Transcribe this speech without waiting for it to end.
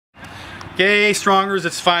Okay, Strongers,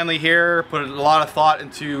 it's finally here. Put a lot of thought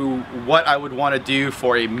into what I would want to do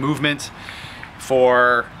for a movement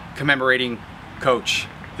for commemorating Coach.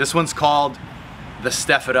 This one's called the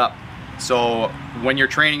Steph It Up. So when you're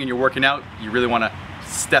training and you're working out, you really want to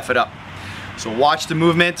Steph it up. So watch the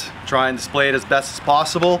movement, try and display it as best as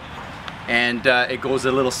possible, and it goes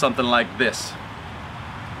a little something like this.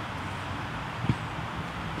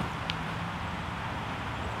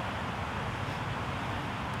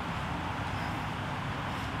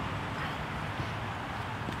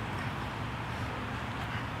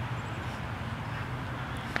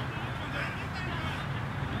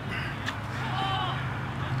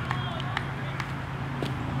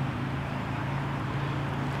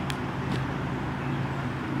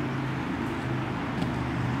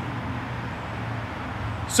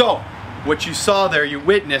 So, what you saw there, you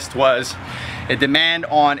witnessed, was a demand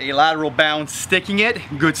on a lateral bound, sticking it,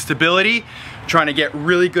 good stability, trying to get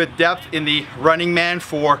really good depth in the running man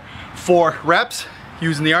for 4 reps,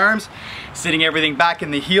 using the arms, sitting everything back in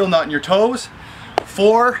the heel, not in your toes.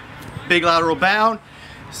 4, big lateral bound,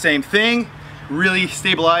 same thing, really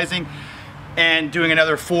stabilizing, and doing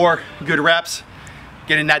another 4 good reps,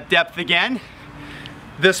 getting that depth again.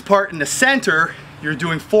 This part in the center, you're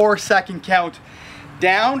doing 4-second count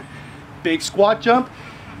down, big squat jump,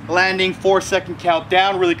 landing 4-second count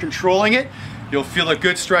down, really controlling it. You'll feel a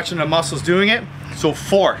good stretch in the muscles doing it. So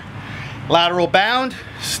 4, lateral bound,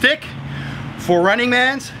 stick, 4 running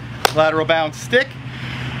mans, lateral bound, stick,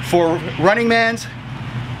 4 running mans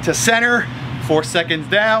to center, 4 seconds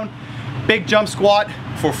down, big jump squat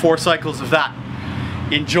for 4 cycles of that.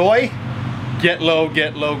 Enjoy, get low,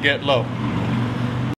 get low, get low.